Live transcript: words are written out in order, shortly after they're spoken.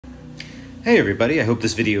Hey everybody, I hope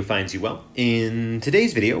this video finds you well. In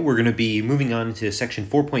today's video, we're going to be moving on to section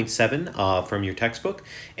 4.7 from your textbook,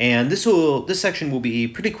 and this section will be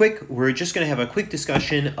pretty quick. We're just going to have a quick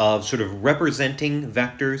discussion of sort of representing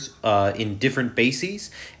vectors in different bases,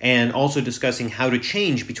 and also discussing how to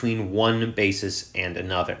change between one basis and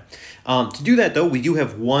another. To do that though, we do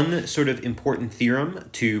have one sort of important theorem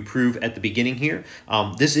to prove at the beginning here.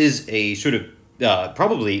 This is a sort of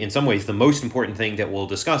probably in some ways the most important thing that we'll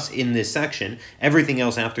discuss in this section. Everything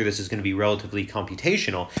else after this is going to be relatively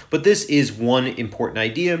computational, but this is one important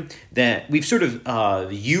idea that we've sort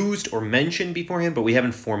of used or mentioned beforehand, but we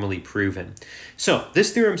haven't formally proven. So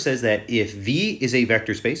this theorem says that if V is a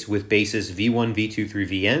vector space with bases v1, v2 through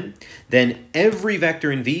vn, then every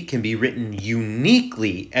vector in V can be written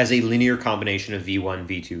uniquely as a linear combination of v1,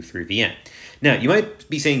 v2 through vn. Now, you might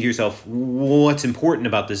be saying to yourself, what's important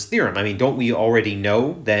about this theorem? I mean, don't we already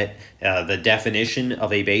know that the definition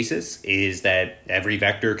of a basis is that every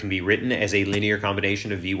vector can be written as a linear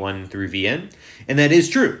combination of v1 through vn? And that is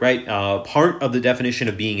true, right? Part of the definition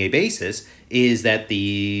of being a basis is that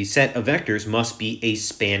the set of vectors must be a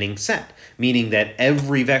spanning set, meaning that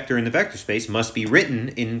every vector in the vector space must be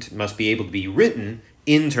able to be written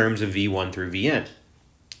in terms of v1 through vn.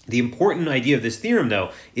 The important idea of this theorem, though,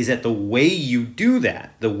 is that the way you do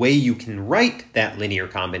that, the way you can write that linear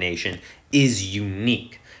combination, is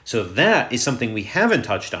unique. So that is something we haven't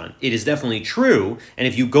touched on. It is definitely true, and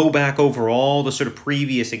if you go back over all the sort of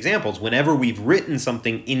previous examples, whenever we've written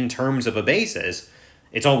something in terms of a basis,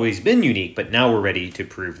 it's always been unique, but now we're ready to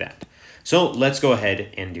prove that. So let's go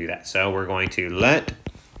ahead and do that. So we're going to let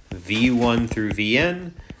v1 through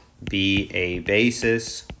vn be a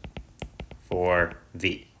basis for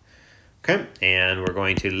V. Okay, and we're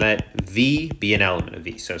going to let V be an element of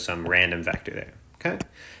V, so some random vector there. Okay,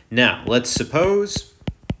 now let's suppose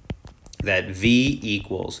that V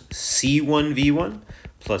equals C1V1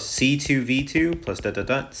 plus C2V2 plus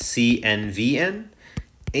CNVN,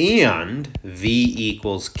 and V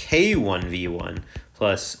equals K1V1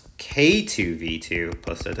 plus K2V2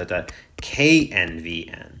 plus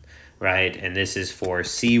KNVN, right? And this is for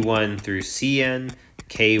C1 through Cn,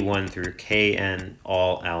 K1 through Kn,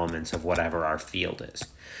 all elements of whatever our field is.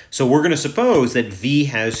 So we're going to suppose that V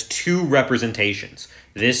has two representations.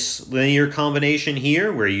 This linear combination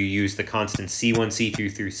here, where you use the constants C1,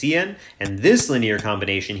 C2 through Cn, and this linear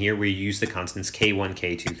combination here, where you use the constants K1,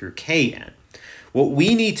 K2 through Kn. What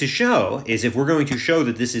we need to show is, if we're going to show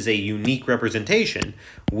that this is a unique representation,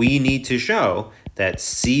 we need to show that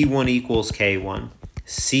C1 equals K1,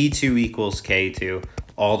 C2 equals K2,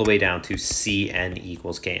 all the way down to Cn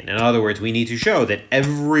equals Kn. In other words, we need to show that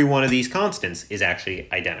every one of these constants is actually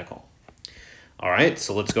identical. All right,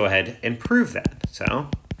 so let's go ahead and prove that.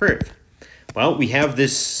 So, prove. Well, we have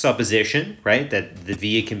this supposition, right, that the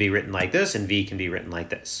V can be written like this and V can be written like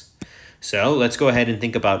this. So let's go ahead and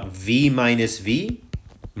think about V minus V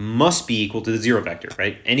must be equal to the zero vector,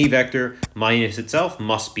 right? Any vector minus itself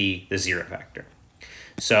must be the zero vector.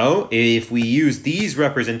 So if we use these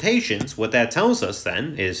representations, what that tells us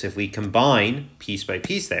then is, if we combine piece by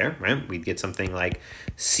piece there, right, we'd get something like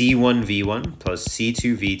C1V1 plus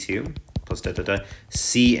C2V2 plus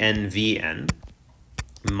CNVN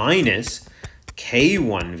minus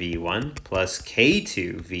K1V1 plus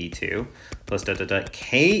K2V2 plus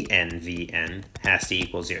KNVN has to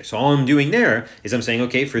equal 0. So all I'm doing there is I'm saying,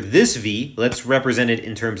 okay, for this V, let's represent it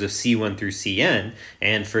in terms of C1 through Cn,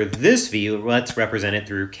 and for this V, let's represent it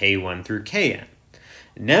through K1 through Kn.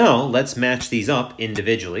 Now, let's match these up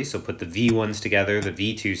individually, so put the V1s together, the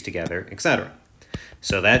V2s together, etc.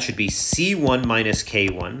 So that should be C1 minus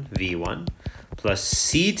K1 V1 plus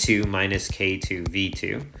C2 minus K2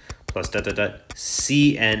 V2 plus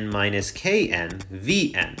Cn minus Kn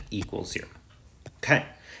Vn equals 0. Okay,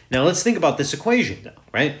 now let's think about this equation though,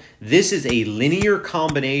 right? This is a linear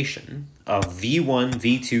combination of V1,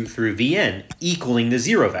 V2 through Vn equaling the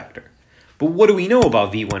zero vector. But what do we know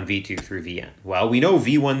about V1, V2 through Vn? Well, we know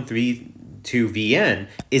V1 through Vn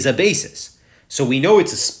is a basis. So we know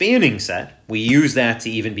it's a spanning set. We use that to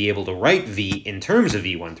even be able to write V in terms of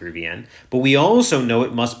V1 through Vn, but we also know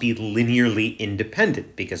it must be linearly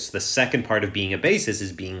independent, because the second part of being a basis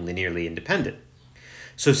is being linearly independent.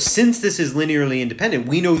 So since this is linearly independent,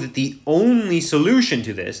 we know that the only solution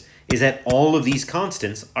to this is that all of these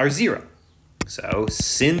constants are 0. So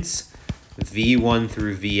since V1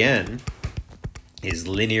 through Vn is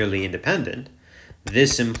linearly independent,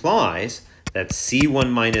 this implies That's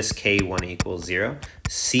C1 minus K1 equals 0.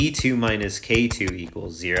 C2 minus K2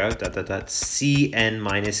 equals 0. Cn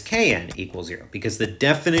minus Kn equals 0. Because the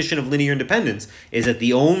definition of linear independence is that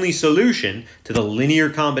the only solution to the linear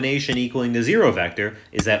combination equaling the 0 vector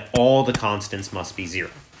is that all the constants must be 0.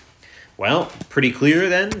 Well, pretty clear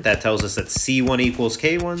then. That tells us that C1 equals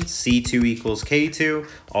K1, C2 equals K2,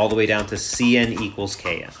 all the way down to Cn equals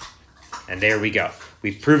Kn. And there we go.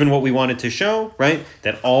 We've proven what we wanted to show, right?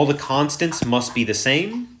 That all the constants must be the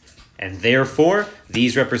same, and therefore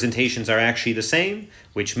these representations are actually the same,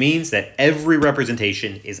 which means that every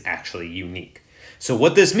representation is actually unique. So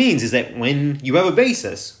what this means is that when you have a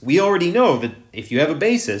basis, we already know that if you have a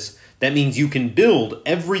basis, that means you can build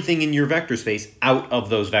everything in your vector space out of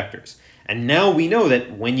those vectors. And now we know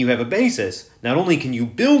that when you have a basis, not only can you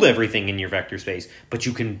build everything in your vector space, but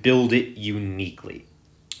you can build it uniquely.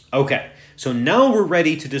 Okay, so now we're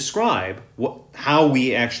ready to describe how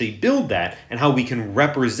we actually build that and how we can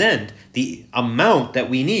represent the amount that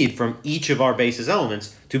we need from each of our basis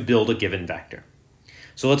elements to build a given vector.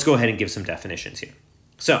 So let's go ahead and give some definitions here.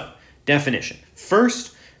 So, definition.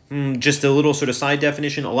 First, just a little sort of side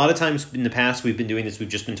definition. A lot of times in the past we've been doing this, we've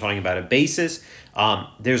just been talking about a basis.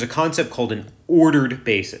 There's a concept called an ordered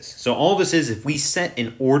basis. So all this is, if we set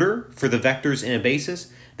an order for the vectors in a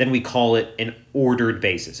basis, then we call it an ordered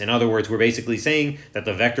basis. In other words, we're basically saying that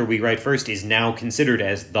the vector we write first is now considered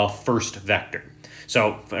as the first vector.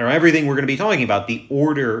 So for everything we're going to be talking about, the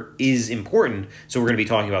order is important. So we're going to be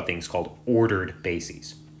talking about things called ordered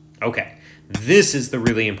bases. Okay, this is the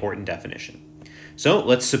really important definition. So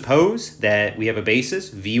let's suppose that we have a basis,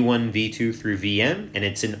 v1, v2 through vn, and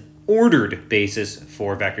it's an ordered basis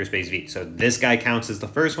for vector space V. So this guy counts as the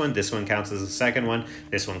first one, this one counts as the second one,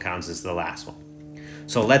 this one counts as the last one.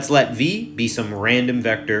 So let's let V be some random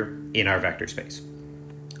vector in our vector space.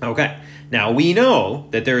 Okay, now we know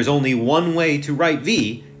that there is only one way to write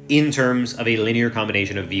V in terms of a linear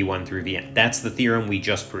combination of V1 through Vn. That's the theorem we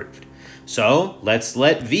just proved. So let's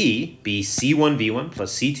let V be C1 V1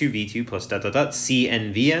 plus C2 V2 plus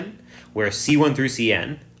Cn Vn, where C1 through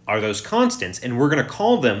Cn are those constants, and we're going to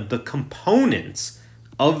call them the components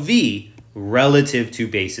of V relative to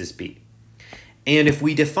basis B. And if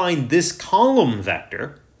we define this column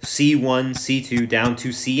vector, C1, C2 down to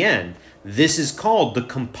Cn, this is called the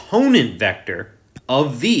component vector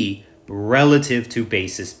of V relative to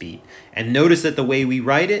basis B. And notice that the way we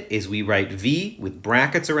write it is we write V with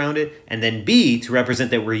brackets around it, and then B to represent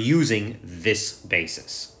that we're using this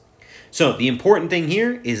basis. So the important thing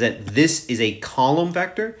here is that this is a column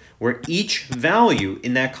vector where each value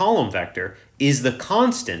in that column vector is the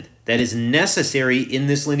constant that is necessary in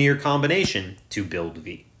this linear combination to build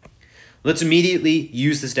V. Let's immediately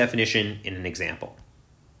use this definition in an example.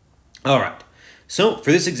 All right, so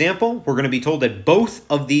for this example, we're going to be told that both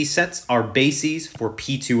of these sets are bases for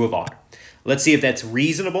P2 of R. Let's see if that's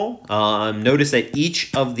reasonable. Notice that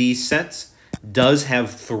each of these sets does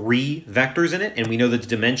have 3 vectors in it, and we know that the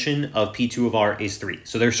dimension of P2 of R is 3.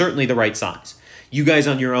 So they're certainly the right size. You guys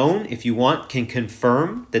on your own, if you want, can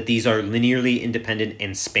confirm that these are linearly independent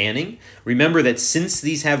and spanning. Remember that since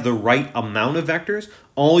these have the right amount of vectors,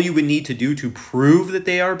 all you would need to do to prove that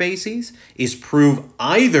they are bases is prove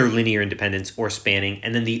either linear independence or spanning,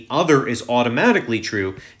 and then the other is automatically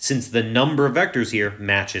true since the number of vectors here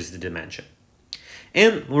matches the dimension.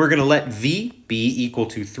 And we're going to let V be equal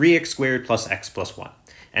to 3x squared plus x plus 1.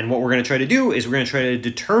 And what we're going to try to do is we're going to try to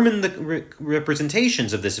determine the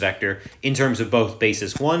representations of this vector in terms of both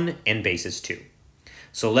basis 1 and basis 2.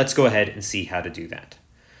 So let's go ahead and see how to do that.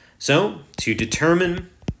 So to determine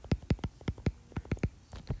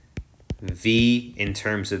V in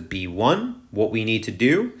terms of B1, what we need to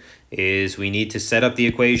do is we need to set up the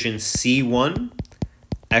equation C1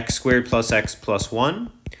 x squared plus x plus 1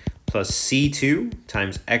 plus C2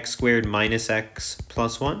 times x squared minus x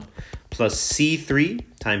plus 1 plus C3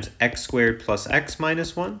 times x squared plus x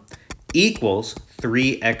minus 1 equals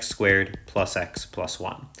 3x squared plus x plus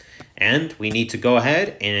 1. And we need to go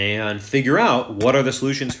ahead and figure out what are the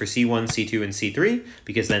solutions for C1, C2, and C3,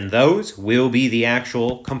 because then those will be the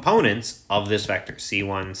actual components of this vector,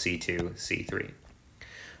 C1, C2, C3.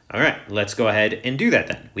 All right, let's go ahead and do that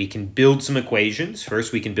then. We can build some equations.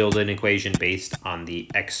 First, we can build an equation based on the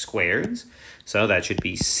x squareds. So that should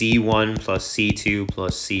be C1 plus C2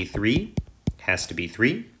 plus C3, has to be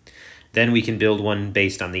 3. Then we can build one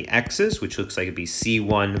based on the x's, which looks like it'd be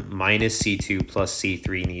C1 minus C2 plus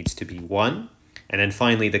C3 needs to be 1. And then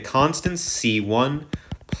finally, the constants C1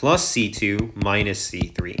 plus C2 minus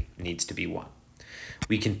C3 needs to be 1.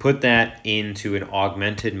 We can put that into an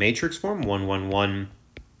augmented matrix form, 1, 1, 1,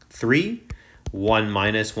 3, 1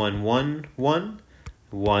 minus 1, 1, 1,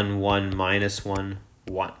 1, 1, minus 1,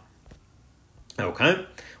 1. Okay,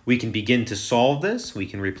 we can begin to solve this. We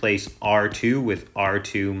can replace R2 with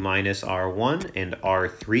R2 minus R1 and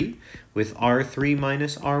R3 with R3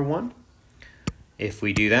 minus R1. If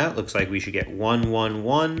we do that, looks like we should get 1, 1,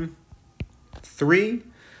 1, 3.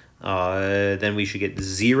 Then we should get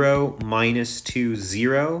 0, minus 2,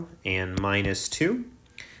 0, and minus 2.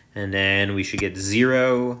 And then we should get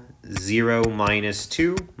 0, 0, minus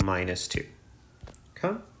 2, minus 2.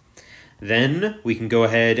 Okay. Then we can go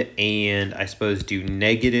ahead and, I suppose, do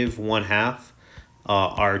negative 1/2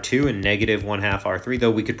 R2 and negative 1/2 R3,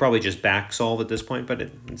 though we could probably just back solve at this point, but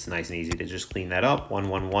it's nice and easy to just clean that up. 1,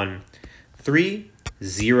 1, 1, 3,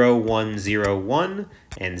 0, 1, 0, 1,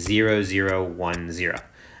 and 0, 0, 1, 0.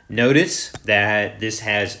 Notice that this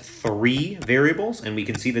has 3 variables, and we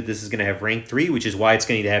can see that this is going to have rank 3, which is why it's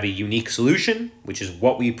going to have a unique solution, which is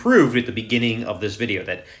what we proved at the beginning of this video,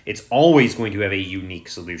 that it's always going to have a unique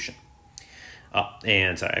solution.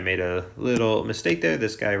 And sorry, I made a little mistake there.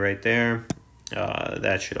 This guy right there,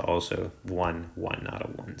 that should also 1, 1, not a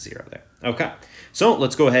 1, 0 there. Okay, so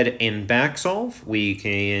let's go ahead and back solve. We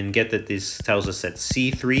can get that this tells us that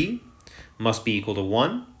C3 must be equal to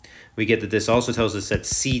 1. We get that this also tells us that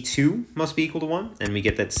C2 must be equal to 1. And we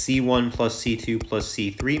get that C1 plus C2 plus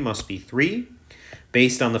C3 must be 3.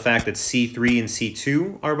 Based on the fact that C3 and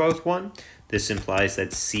C2 are both 1, this implies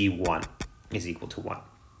that C1 is equal to 1.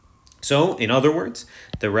 So, in other words,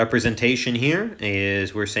 the representation here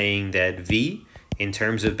is we're saying that V, in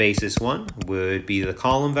terms of basis 1, would be the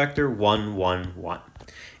column vector 1, 1, 1.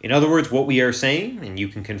 In other words, what we are saying, and you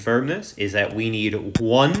can confirm this, is that we need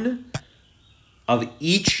 1 of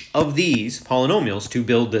each of these polynomials to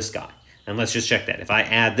build this guy. And let's just check that. If I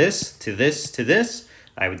add this to this to this,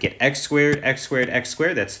 I would get x squared, x squared, x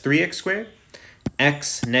squared. That's 3x squared.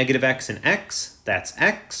 X, negative x, and x. That's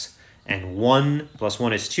x. And 1 plus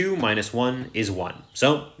 1 is 2, minus 1 is 1.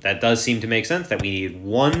 So that does seem to make sense that we need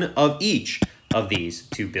 1 of each of these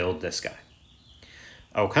to build this guy.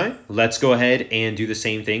 Okay, let's go ahead and do the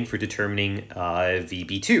same thing for determining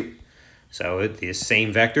VB2. So the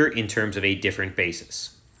same vector in terms of a different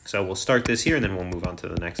basis. So we'll start this here and then we'll move on to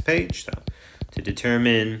the next page. So to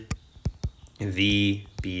determine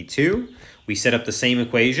VB2, we set up the same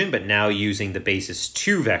equation, but now using the basis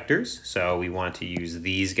 2 vectors. So we want to use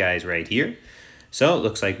these guys right here. So it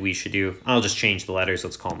looks like we should do, I'll just change the letters.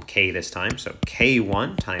 Let's call them K this time. So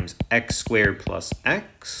K1 times x squared plus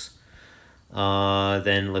x.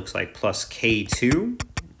 Then looks like plus K2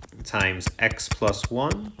 times x plus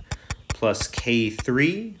 1 plus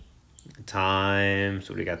K3 times,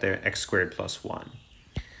 what do we got there? X squared plus 1.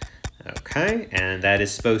 Okay, and that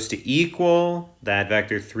is supposed to equal that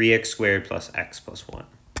vector 3x squared plus x plus 1.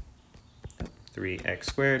 3x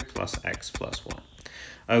squared plus x plus 1.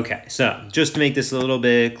 Okay, so just to make this a little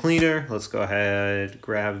bit cleaner, let's go ahead,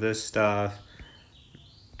 grab this stuff.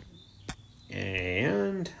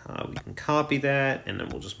 And we can copy that, and then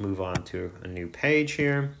we'll just move on to a new page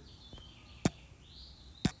here.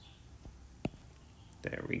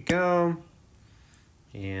 There we go.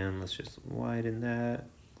 And let's just widen that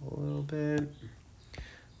a little bit.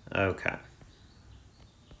 Okay.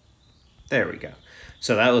 There we go.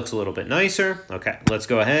 So that looks a little bit nicer. Okay, let's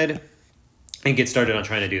go ahead and get started on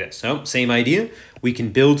trying to do this. So same idea. We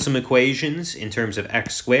can build some equations in terms of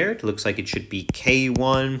x squared. Looks like it should be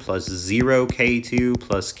k1 plus 0k2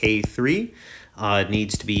 plus k3. It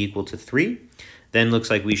needs to be equal to 3. Then looks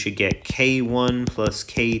like we should get k1 plus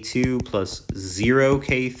k2 plus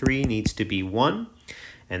 0k3 needs to be 1.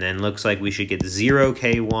 And then looks like we should get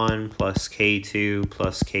 0k1 plus k2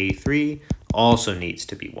 plus k3 also needs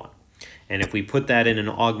to be 1. And if we put that in an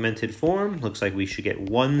augmented form, looks like we should get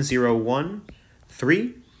 1, 0, 1,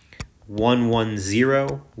 3, 1, 1,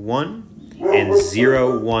 0, 1, and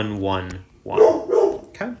 0, 1, 1, 1.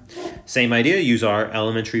 Okay. Same idea, use our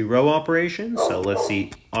elementary row operation. So let's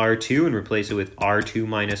see R2 and replace it with R2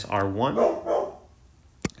 minus R1.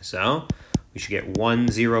 So we should get 1,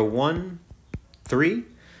 0, 1, 3.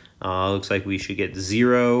 Looks like we should get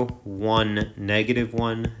 0, 1, negative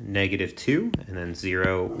 1, negative 2, and then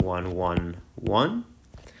 0, 1, 1, 1.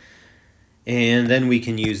 And then we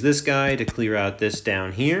can use this guy to clear out this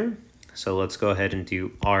down here. So let's go ahead and do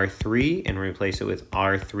R3 and replace it with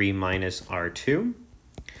R3 minus R2.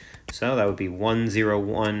 So that would be 1, 0,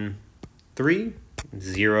 1, 3,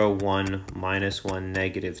 0, 1, minus 1,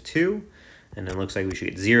 negative 2. And then looks like we should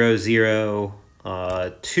get 0, 0,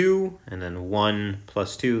 2, and then 1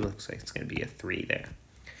 plus 2. Looks like it's going to be a 3 there.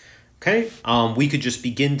 Okay, we could just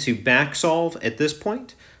begin to back solve at this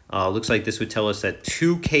point. Looks like this would tell us that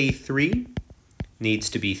 2k3 needs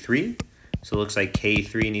to be 3. So it looks like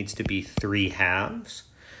K3 needs to be 3 halves.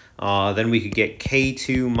 Then we could get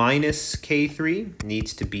K2 minus K3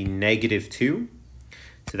 needs to be negative 2.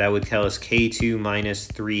 So that would tell us K2 minus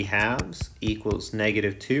 3 halves equals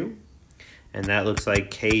negative 2. And that looks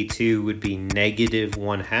like K2 would be negative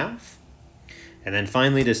 1 half. And then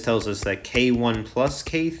finally, this tells us that K1 plus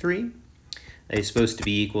K3 is supposed to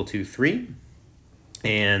be equal to 3.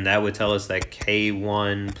 And that would tell us that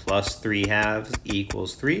K1 plus 3 halves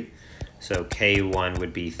equals 3. So K1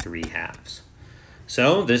 would be 3 halves.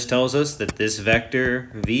 So this tells us that this vector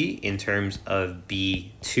v in terms of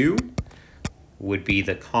B2 would be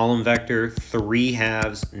the column vector 3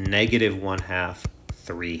 halves, negative 1 half,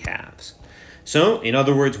 3 halves. So in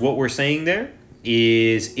other words, what we're saying there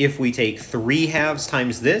is if we take 3 halves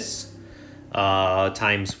times this,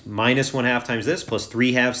 times minus 1 half times this, plus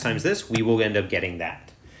 3 halves times this, we will end up getting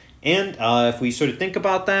that. And if we sort of think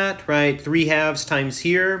about that, right, 3 halves times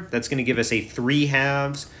here, that's going to give us a 3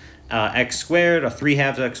 halves x squared. A 3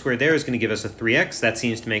 halves x squared there is going to give us a 3x. That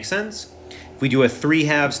seems to make sense. If we do a 3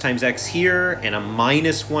 halves times x here and a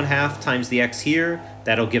minus 1 half times the x here,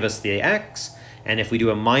 that'll give us the x. And if we do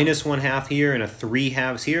a minus 1 half here and a 3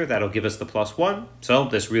 halves here, that'll give us the plus 1. So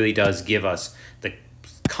this really does give us the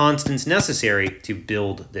constants necessary to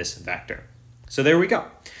build this vector. So there we go.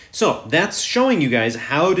 So that's showing you guys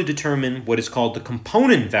how to determine what is called the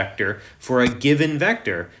component vector for a given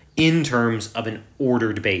vector in terms of an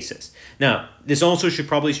ordered basis. Now, this also should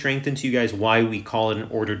probably strengthen to you guys why we call it an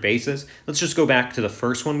ordered basis. Let's just go back to the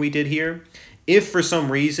first one we did here. If for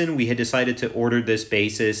some reason we had decided to order this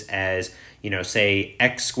basis as, say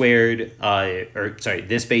x squared,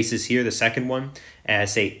 this basis here, the second one,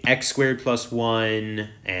 as say x squared plus 1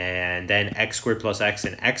 and then x squared plus x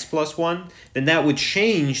and x plus 1, then that would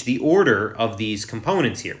change the order of these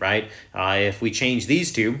components here, right? If we change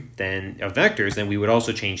these two then of vectors, then we would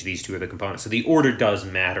also change these two of the components. So the order does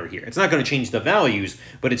matter here. It's not going to change the values,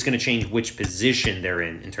 but it's going to change which position they're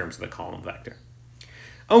in terms of the column vector.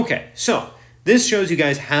 Okay, so this shows you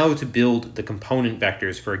guys how to build the component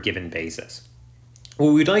vectors for a given basis.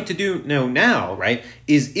 What we'd like to do now, right,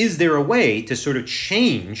 is there a way to sort of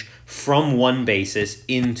change from one basis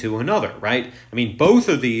into another, right? I mean, both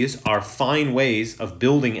of these are fine ways of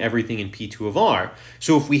building everything in P2 of R.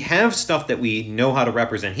 So if we have stuff that we know how to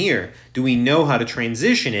represent here, do we know how to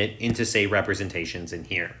transition it into, say, representations in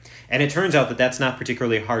here? And it turns out that that's not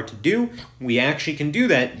particularly hard to do. We actually can do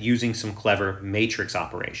that using some clever matrix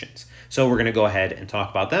operations. So we're going to go ahead and talk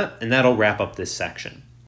about that, and that'll wrap up this section.